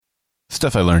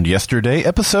Stuff I Learned Yesterday,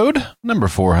 episode number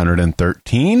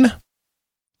 413.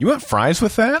 You want fries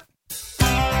with that?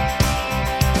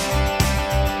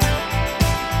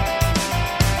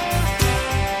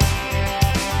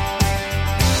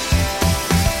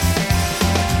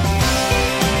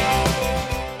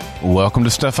 Welcome to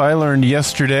Stuff I Learned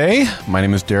Yesterday. My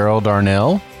name is Daryl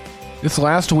Darnell. This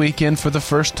last weekend, for the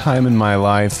first time in my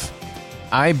life,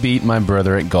 I beat my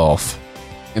brother at golf.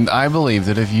 And I believe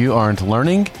that if you aren't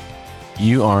learning,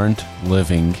 you aren't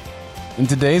living. In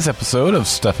today's episode of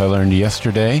Stuff I Learned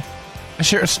Yesterday, I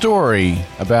share a story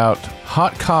about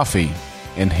hot coffee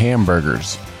and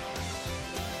hamburgers.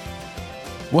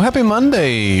 Well, happy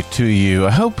Monday to you.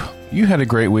 I hope you had a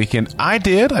great weekend. I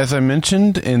did. As I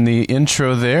mentioned in the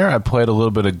intro there, I played a little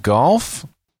bit of golf.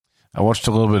 I watched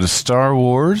a little bit of Star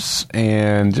Wars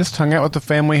and just hung out with the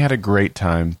family, had a great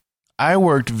time. I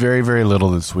worked very, very little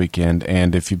this weekend,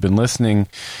 and if you've been listening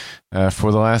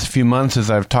for the last few months as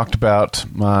I've talked about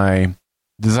my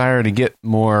desire to get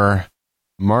more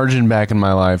margin back in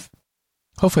my life,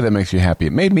 hopefully that makes you happy.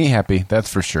 It made me happy, that's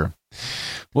for sure.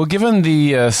 Well, given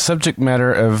the subject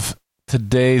matter of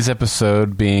today's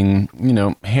episode being,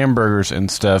 hamburgers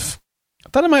and stuff, I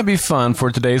thought it might be fun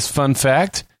for today's fun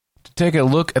fact to take a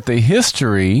look at the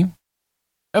history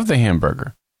of the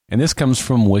hamburger. And this comes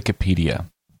from Wikipedia.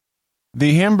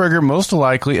 The hamburger most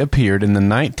likely appeared in the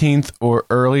 19th or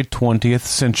early 20th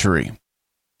century.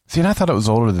 See, and I thought it was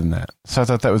older than that, so I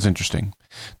thought that was interesting.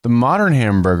 The modern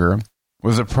hamburger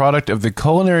was a product of the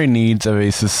culinary needs of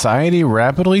a society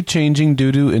rapidly changing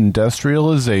due to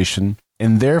industrialization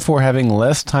and therefore having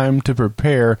less time to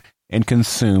prepare and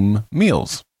consume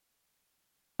meals.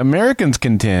 Americans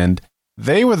contend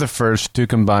they were the first to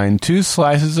combine 2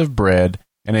 slices of bread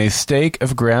and a steak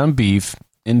of ground beef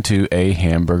into a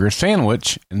hamburger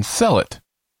sandwich and sell it.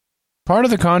 Part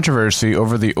of the controversy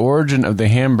over the origin of the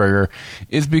hamburger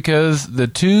is because the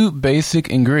 2 basic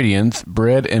ingredients,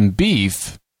 bread and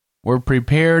beef, were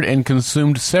prepared and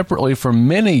consumed separately for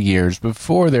many years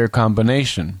before their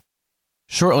combination.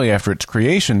 Shortly after its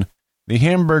creation, the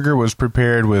hamburger was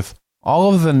prepared with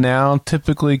all of the now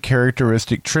typically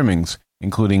characteristic trimmings,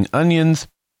 including onions,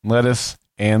 lettuce,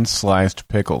 and sliced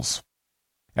pickles.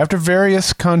 After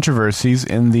various controversies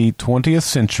in the 20th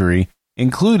century,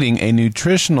 including a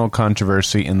nutritional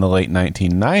controversy in the late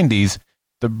 1990s,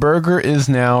 the burger is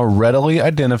now readily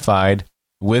identified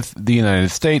with the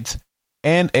United States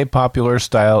and a popular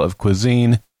style of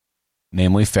cuisine,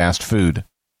 namely fast food.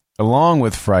 Along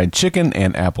with fried chicken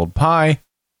and apple pie,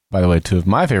 by the way, 2 of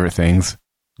my favorite things,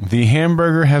 the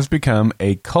hamburger has become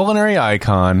a culinary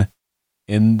icon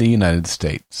in the United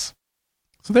States.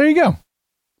 So there you go.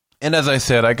 And as I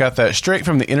said, I got that straight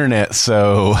from the internet,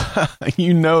 so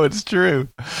it's true.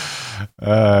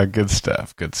 Good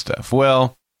stuff, good stuff.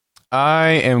 Well, I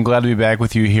am glad to be back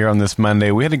with you here on this Monday.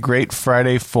 We had a great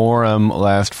Friday forum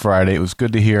last Friday. It was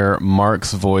good to hear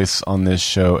Mark's voice on this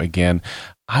show again.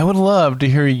 I would love to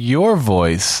hear your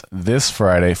voice this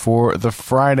Friday for the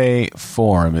Friday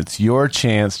forum. It's your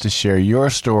chance to share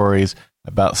your stories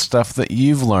about stuff that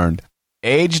you've learned.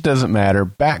 Age doesn't matter.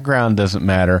 Background doesn't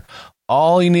matter.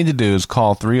 All you need to do is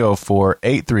call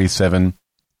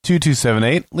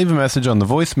 304-837-2278, leave a message on the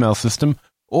voicemail system,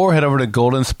 or head over to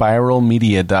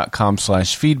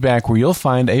goldenspiralmedia.com/feedback, where you'll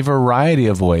find a variety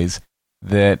of ways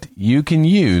that you can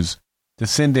use to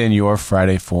send in your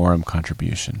Friday Forum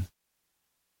contribution.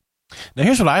 Now,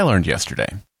 here's what I learned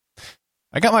yesterday.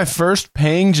 I got my first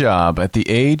paying job at the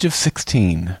age of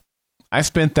 16. I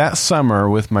spent that summer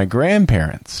with my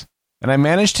grandparents, and I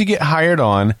managed to get hired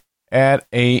on at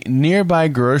a nearby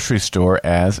grocery store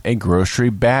as a grocery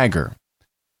bagger.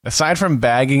 Aside from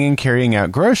bagging and carrying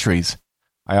out groceries,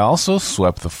 I also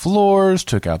swept the floors,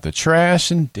 took out the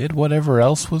trash, and did whatever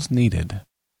else was needed.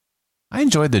 I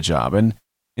enjoyed the job and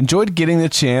enjoyed getting the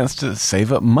chance to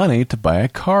save up money to buy a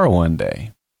car one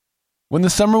day. When the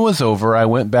summer was over, I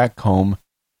went back home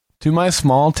to my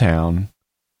small town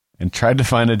and tried to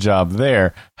find a job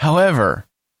there. However,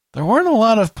 there weren't a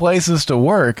lot of places to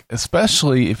work,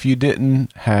 especially if you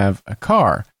didn't have a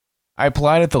car. I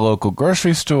applied at the local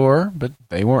grocery store, but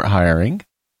they weren't hiring.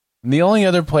 And the only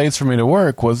other place for me to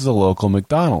work was the local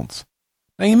McDonald's.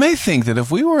 Now, you may think that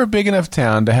if we were a big enough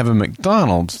town to have a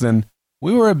McDonald's, then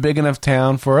we were a big enough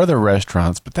town for other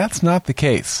restaurants, but that's not the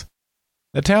case.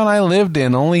 The town I lived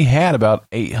in only had about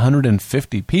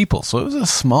 850 people, so it was a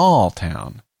small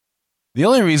town. The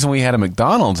only reason we had a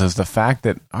McDonald's is the fact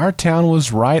that our town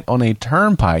was right on a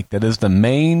turnpike that is the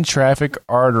main traffic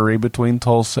artery between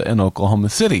Tulsa and Oklahoma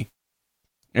City.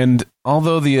 And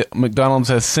although the McDonald's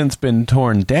has since been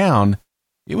torn down,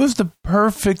 It was the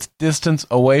perfect distance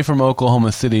away from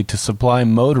Oklahoma City to supply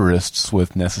motorists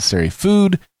with necessary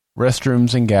food,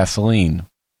 restrooms, and gasoline.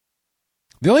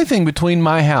 The only thing between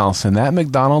my house and that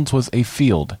McDonald's was a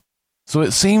field, so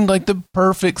it seemed like the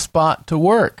perfect spot to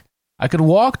work. I could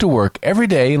walk to work every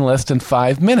day in less than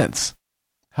 5 minutes.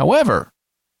 However,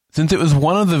 since it was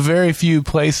one of the very few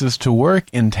places to work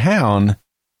in town,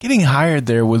 getting hired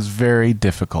there was very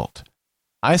difficult.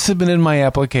 I submitted my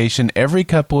application every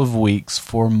couple of weeks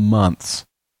for months.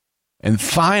 And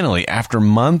finally, after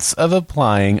months of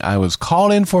applying, I was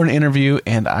called in for an interview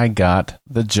and I got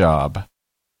the job.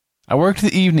 I worked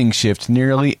the evening shift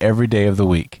nearly every day of the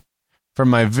week. From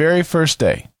my very first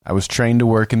day, I was trained to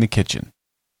work in the kitchen.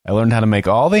 I learned how to make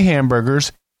all the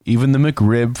hamburgers, even the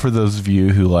McRib for those of you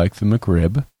who like the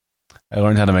McRib. I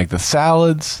learned how to make the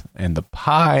salads and the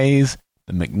pies,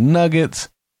 the McNuggets,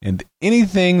 and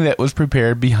anything that was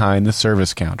prepared behind the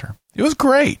service counter. It was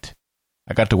great.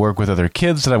 I got to work with other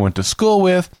kids that I went to school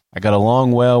with. I got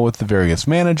along well with the various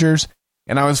managers,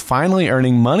 and I was finally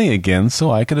earning money again so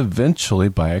I could eventually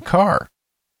buy a car.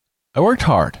 I worked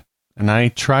hard, and I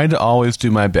tried to always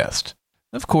do my best.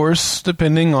 Of course,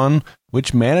 depending on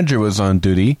which manager was on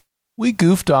duty, we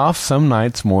goofed off some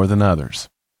nights more than others.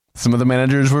 Some of the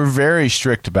managers were very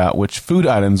strict about which food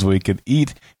items we could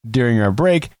eat during our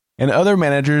break, and other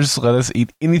managers let us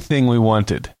eat anything we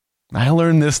wanted. I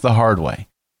learned this the hard way.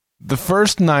 The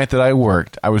first night that I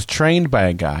worked, I was trained by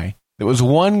a guy that was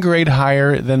 1 grade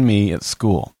higher than me at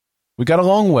school. We got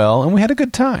along well, and we had a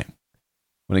good time.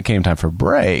 When it came time for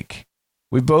break,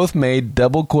 we both made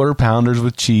double quarter pounders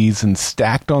with cheese and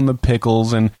stacked on the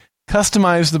pickles and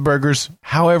customized the burgers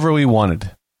however we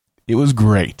wanted. It was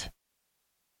great.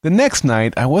 The next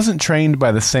night, I wasn't trained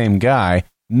by the same guy,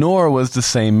 nor was the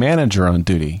same manager on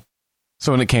duty.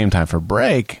 So when it came time for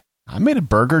break, I made a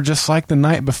burger just like the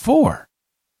night before.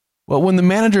 Well, when the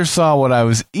manager saw what I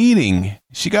was eating,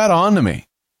 she got on to me.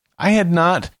 I had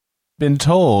not been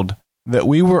told that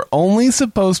we were only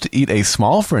supposed to eat a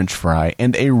small French fry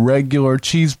and a regular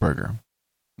cheeseburger.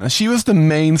 Now, she was the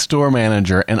main store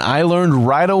manager, and I learned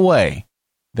right away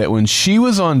that when she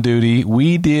was on duty,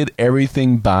 we did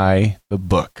everything by the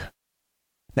book.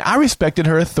 Now, I respected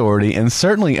her authority and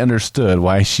certainly understood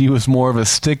why she was more of a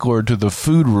stickler to the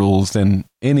food rules than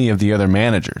any of the other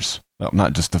managers. Well,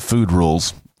 not just the food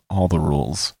rules, all the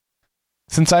rules.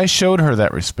 Since I showed her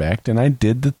that respect and I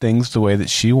did the things the way that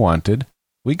she wanted,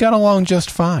 we got along just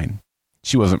fine.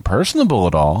 She wasn't personable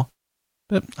at all,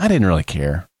 but I didn't really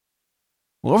care.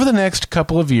 Well, over the next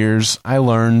couple of years, I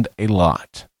learned a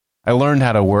lot. I learned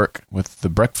how to work with the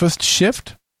breakfast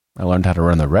shift. I learned how to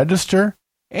run the register.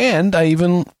 And I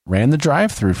even ran the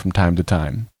drive-thru from time to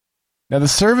time. Now, the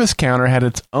service counter had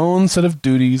its own set of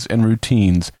duties and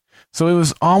routines, so it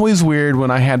was always weird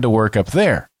when I had to work up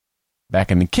there.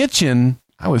 Back in the kitchen,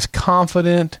 I was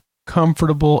confident,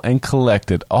 comfortable, and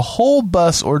collected. A whole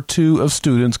bus or two of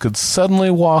students could suddenly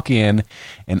walk in,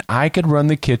 and I could run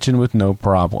the kitchen with no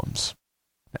problems.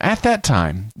 At that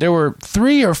time, there were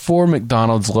 3 or 4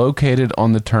 McDonald's located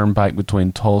on the turnpike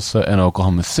between Tulsa and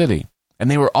Oklahoma City,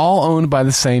 and they were all owned by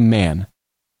the same man.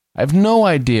 I have no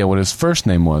idea what his first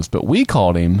name was, but we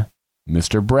called him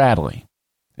Mr. Bradley.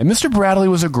 And Mr. Bradley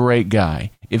was a great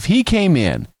guy. If he came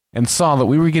in and saw that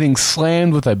we were getting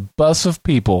slammed with a bus of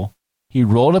people, he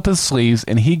rolled up his sleeves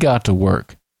and he got to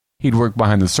work. He'd work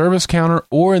behind the service counter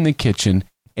or in the kitchen,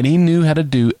 and he knew how to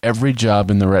do every job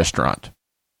in the restaurant.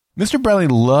 Mr. Bradley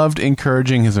loved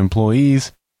encouraging his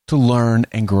employees to learn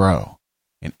and grow.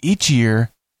 And each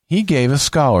year, he gave a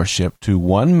scholarship to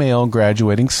 1 male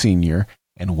graduating senior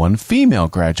and 1 female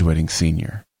graduating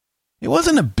senior. It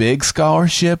wasn't a big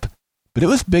scholarship, but it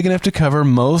was big enough to cover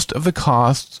most of the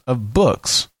costs of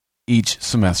books each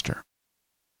semester.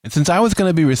 And since I was going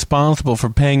to be responsible for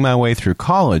paying my way through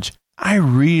college, I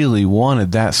really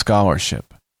wanted that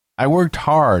scholarship. I worked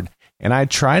hard, and I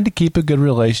tried to keep a good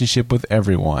relationship with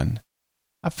everyone.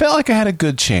 I felt like I had a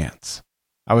good chance.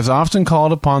 I was often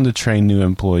called upon to train new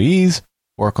employees,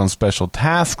 work on special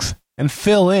tasks, and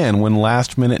fill in when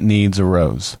last-minute needs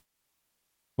arose.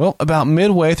 Well, about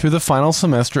midway through the final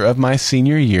semester of my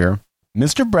senior year,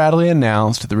 Mr. Bradley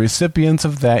announced the recipients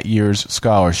of that year's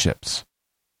scholarships.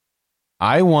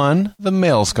 I won the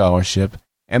male scholarship,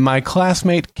 and my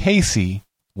classmate Casey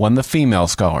won the female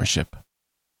scholarship.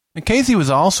 And Casey was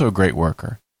also a great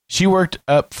worker. She worked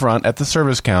up front at the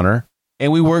service counter,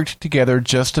 and we worked together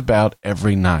just about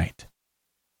every night.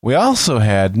 We also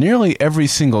had nearly every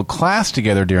single class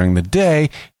together during the day,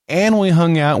 and we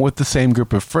hung out with the same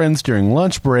group of friends during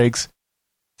lunch breaks,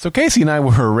 so Casey and I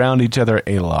were around each other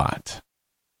a lot.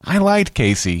 I liked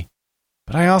Casey,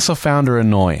 but I also found her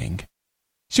annoying.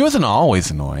 She wasn't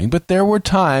always annoying, but there were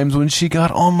times when she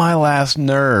got on my last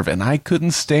nerve and I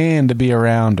couldn't stand to be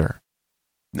around her.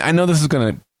 I know this is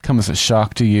going to come as a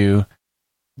shock to you,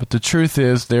 but the truth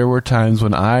is there were times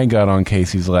when I got on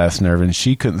Casey's last nerve and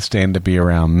she couldn't stand to be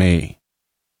around me.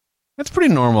 That's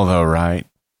pretty normal though, right?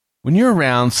 When you're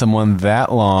around someone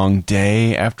that long,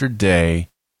 day after day,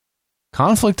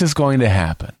 conflict is going to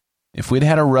happen. If we'd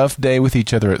had a rough day with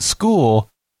each other at school,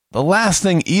 the last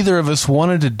thing either of us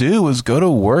wanted to do was go to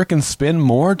work and spend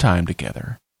more time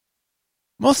together.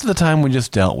 Most of the time we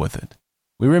just dealt with it.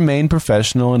 We remained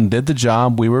professional and did the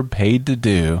job we were paid to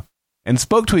do and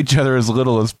spoke to each other as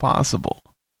little as possible.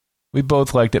 We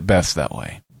both liked it best that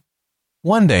way.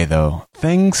 One day, though,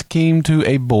 things came to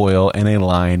a boil and a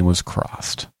line was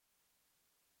crossed.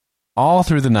 All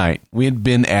through the night, we had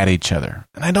been at each other,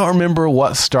 and I don't remember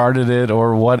what started it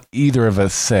or what either of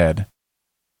us said.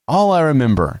 All I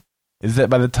remember is that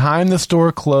by the time the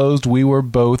store closed, we were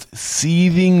both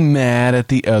seething mad at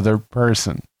the other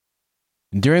person.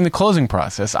 During the closing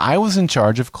process, I was in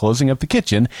charge of closing up the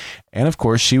kitchen, and of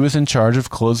course she was in charge of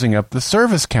closing up the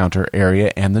service counter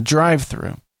area and the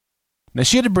drive-thru. Now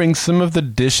she had to bring some of the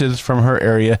dishes from her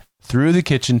area through the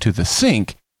kitchen to the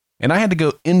sink, and I had to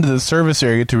go into the service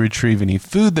area to retrieve any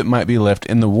food that might be left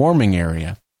in the warming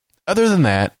area. Other than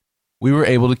that, we were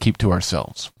able to keep to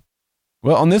ourselves.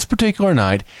 Well, on this particular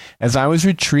night, as I was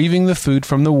retrieving the food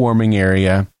from the warming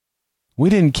area,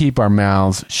 we didn't keep our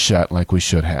mouths shut like we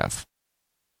should have.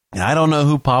 Now, I don't know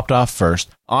who popped off first.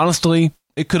 Honestly,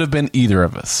 it could have been either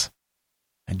of us.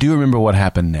 I do remember what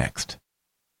happened next.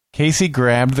 Casey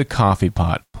grabbed the coffee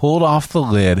pot, pulled off the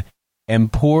lid,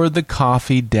 and poured the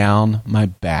coffee down my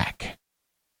back.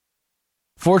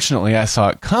 Fortunately, I saw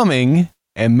it coming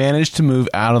and managed to move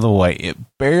out of the way. It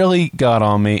barely got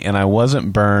on me, and I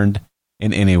wasn't burned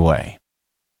in any way.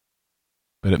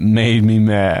 But it made me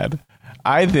mad.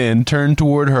 I then turned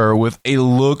toward her with a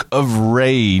look of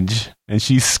rage, and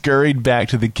she scurried back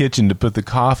to the kitchen to put the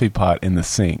coffee pot in the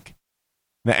sink.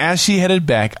 Now, as she headed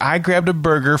back, I grabbed a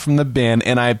burger from the bin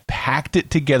and I packed it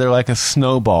together like a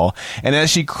snowball. And as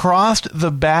she crossed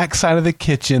the back side of the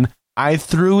kitchen, I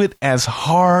threw it as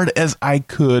hard as I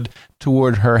could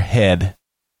toward her head.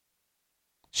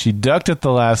 She ducked at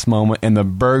the last moment and the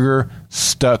burger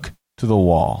stuck to the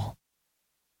wall.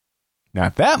 Now,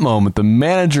 at that moment, the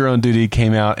manager on duty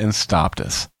came out and stopped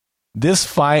us. This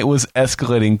fight was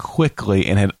escalating quickly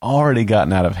and had already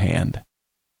gotten out of hand.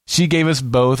 She gave us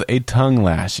both a tongue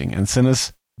lashing and sent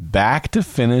us back to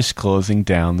finish closing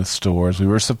down the stores we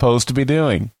were supposed to be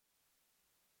doing.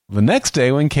 The next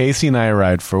day, when Casey and I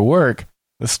arrived for work,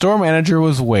 the store manager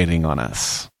was waiting on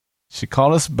us. She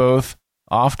called us both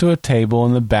off to a table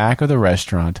in the back of the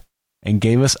restaurant and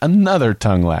gave us another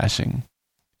tongue lashing.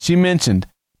 She mentioned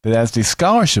that as the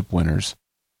scholarship winners,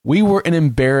 we were an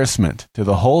embarrassment to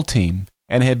the whole team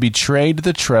and had betrayed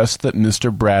the trust that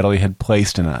Mr. Bradley had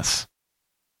placed in us.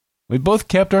 We both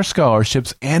kept our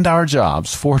scholarships and our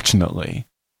jobs, fortunately,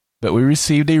 but we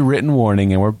received a written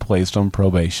warning and were placed on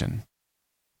probation.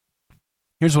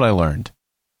 Here's what I learned.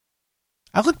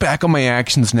 I look back on my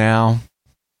actions now,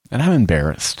 and I'm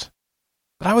embarrassed.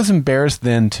 But I was embarrassed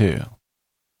then, too.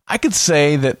 I could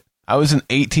say that I was an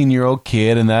 18-year-old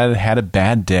kid and that I had a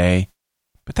bad day,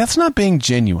 but that's not being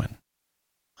genuine.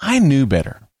 I knew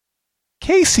better.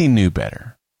 Casey knew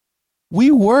better. We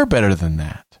were better than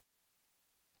that.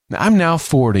 Now, I'm now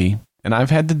 40, and I've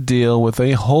had to deal with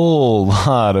a whole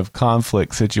lot of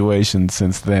conflict situations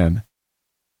since then.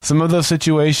 Some of those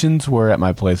situations were at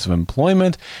my place of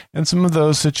employment, and some of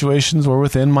those situations were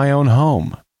within my own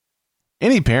home.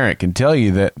 Any parent can tell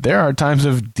you that there are times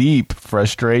of deep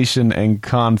frustration and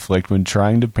conflict when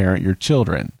trying to parent your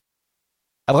children.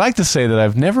 I'd like to say that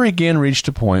I've never again reached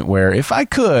a point where, if I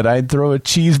could, I'd throw a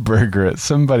cheeseburger at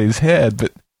somebody's head,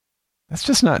 but that's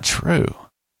just not true.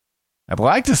 I'd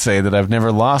like to say that I've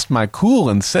never lost my cool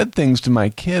and said things to my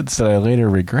kids that I later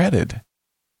regretted.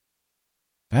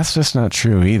 That's just not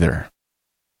true either.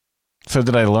 So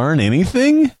did I learn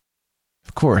anything?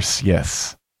 Of course,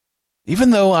 yes.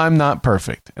 Even though I'm not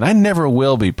perfect, and I never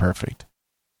will be perfect,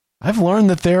 I've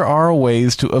learned that there are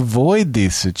ways to avoid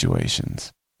these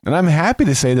situations. And I'm happy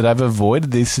to say that I've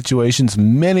avoided these situations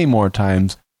many more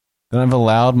times than I've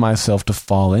allowed myself to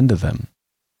fall into them.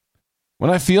 When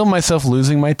I feel myself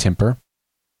losing my temper,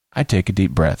 I take a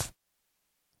deep breath.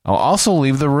 I'll also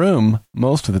leave the room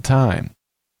most of the time.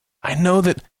 I know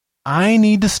that I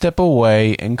need to step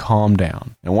away and calm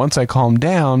down. And once I calm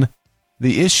down,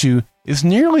 the issue is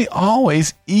nearly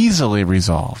always easily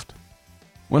resolved.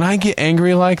 When I get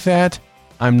angry like that,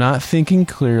 I'm not thinking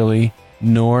clearly,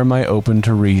 nor am I open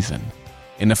to reason.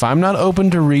 And if I'm not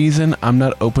open to reason, I'm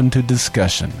not open to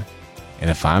discussion. And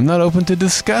if I'm not open to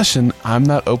discussion, I'm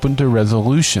not open to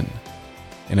resolution.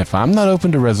 And if I'm not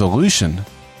open to resolution,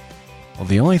 well,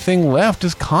 the only thing left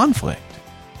is conflict.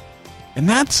 And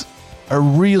that's a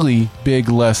really big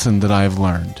lesson that I've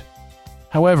learned.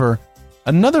 However,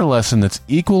 another lesson that's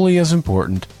equally as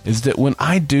important is that when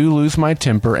I do lose my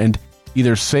temper and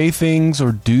either say things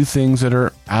or do things that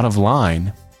are out of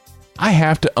line, I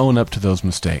have to own up to those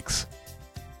mistakes.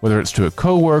 Whether it's to a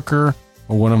coworker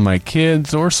or one of my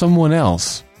kids or someone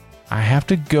else, I have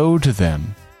to go to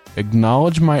them,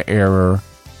 acknowledge my error,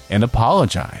 and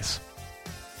apologize.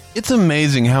 It's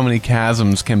amazing how many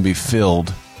chasms can be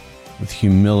filled with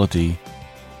humility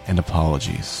and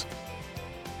apologies.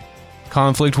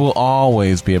 Conflict will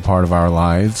always be a part of our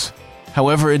lives.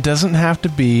 However, it doesn't have to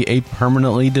be a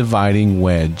permanently dividing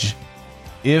wedge.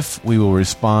 If we will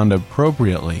respond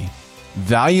appropriately,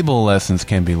 valuable lessons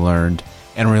can be learned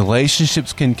and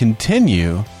relationships can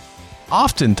continue,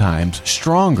 oftentimes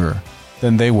stronger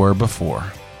than they were before.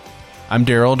 I'm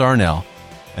Daryl Darnell,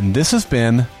 and this has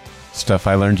been Stuff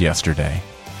I Learned Yesterday.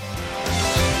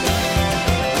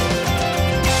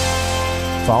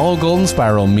 Follow Golden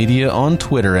Spiral Media on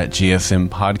Twitter at GSM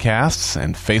Podcasts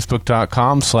and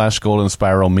Facebook.com/Golden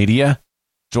Spiral Media.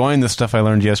 Join the Stuff I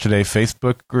Learned Yesterday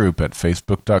Facebook group at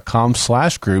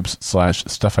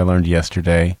Facebook.com/groups/Stuff I Learned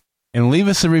Yesterday. And leave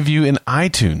us a review in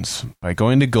iTunes by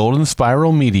going to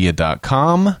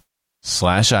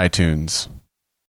GoldenSpiralMedia.com/iTunes.